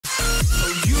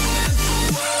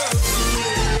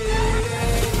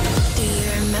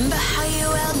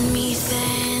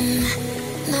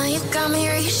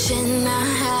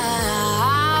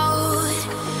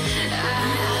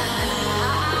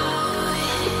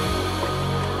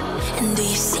Do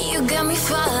you see you got me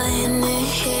falling in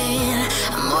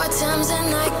more times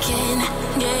than I can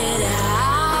get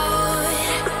out?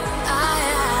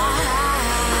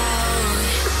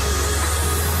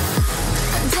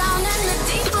 Down in the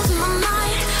deep of my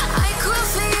mind, I call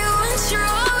for you and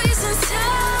you're always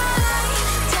inside.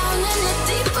 Down in the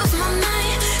deep of my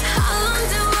mind, how long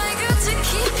do I got to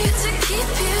keep you, to keep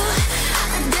you?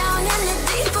 Down in the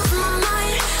deep of my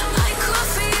mind, I call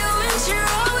for you and you're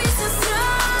always inside.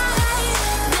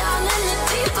 Down in the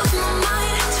deep of my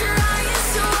mind, trying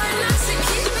so hard not to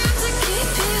keep you, to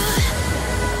keep you.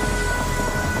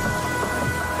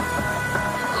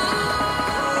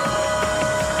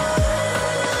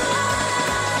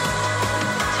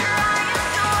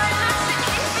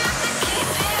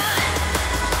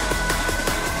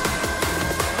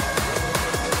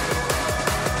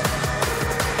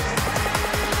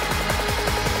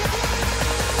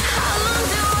 How long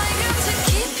do I got to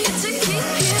keep you, to keep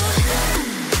you?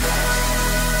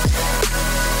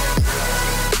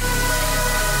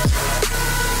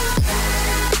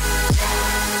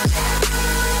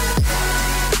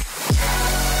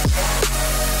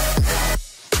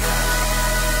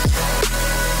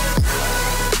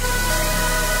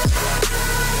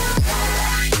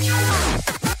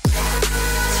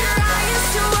 Trying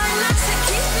so hard not to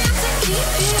keep you, to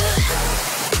keep you.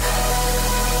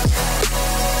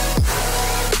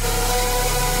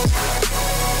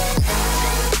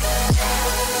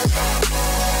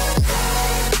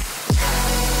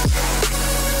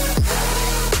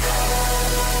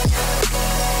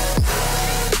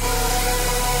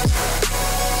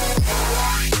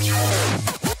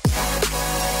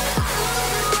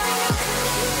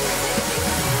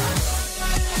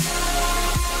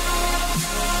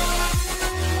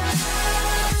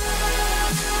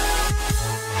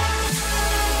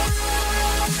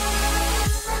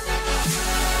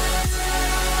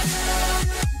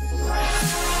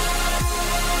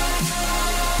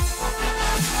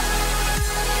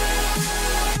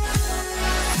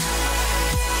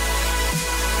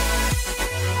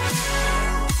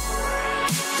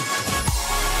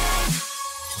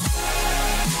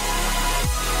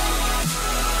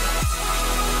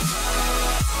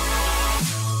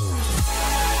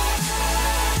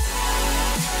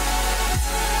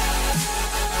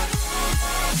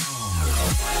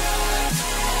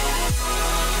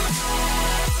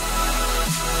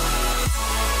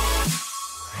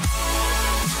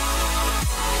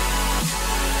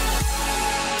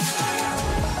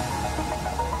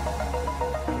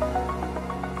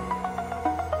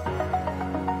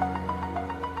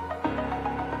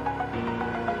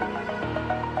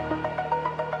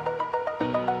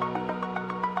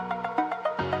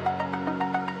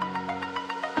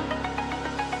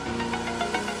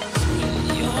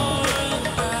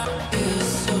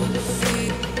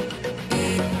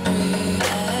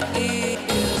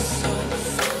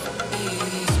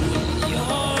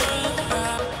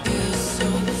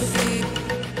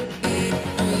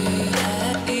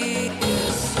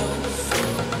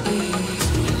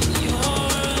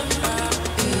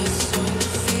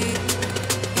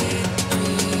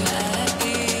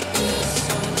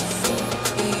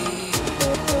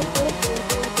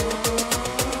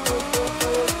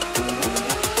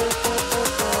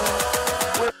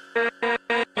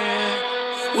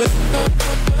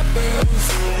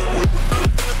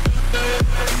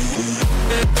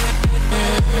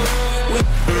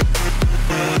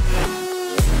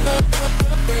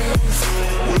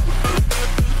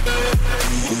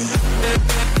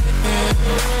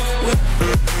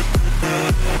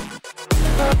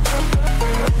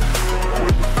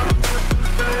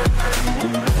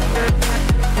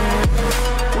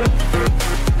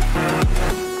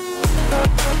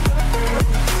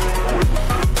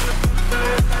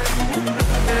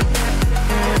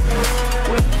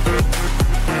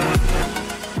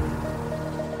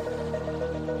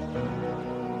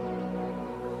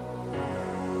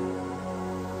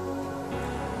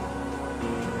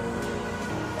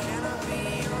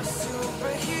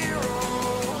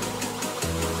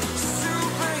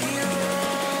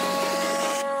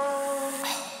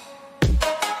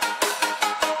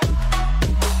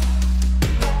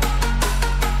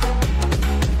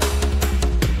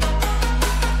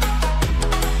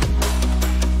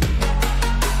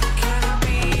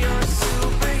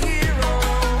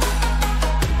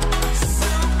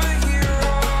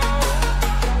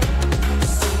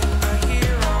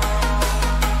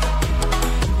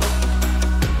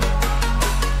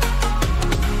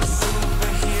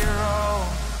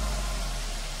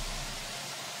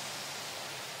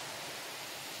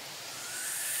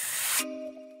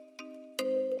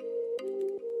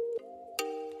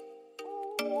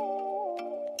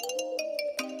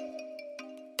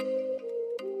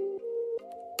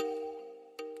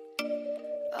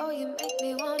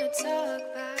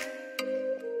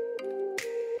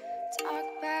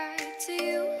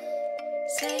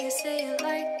 say it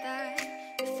like that.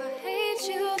 If I hate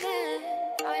you, then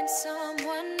find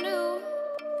someone new.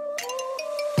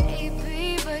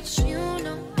 Baby, but you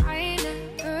know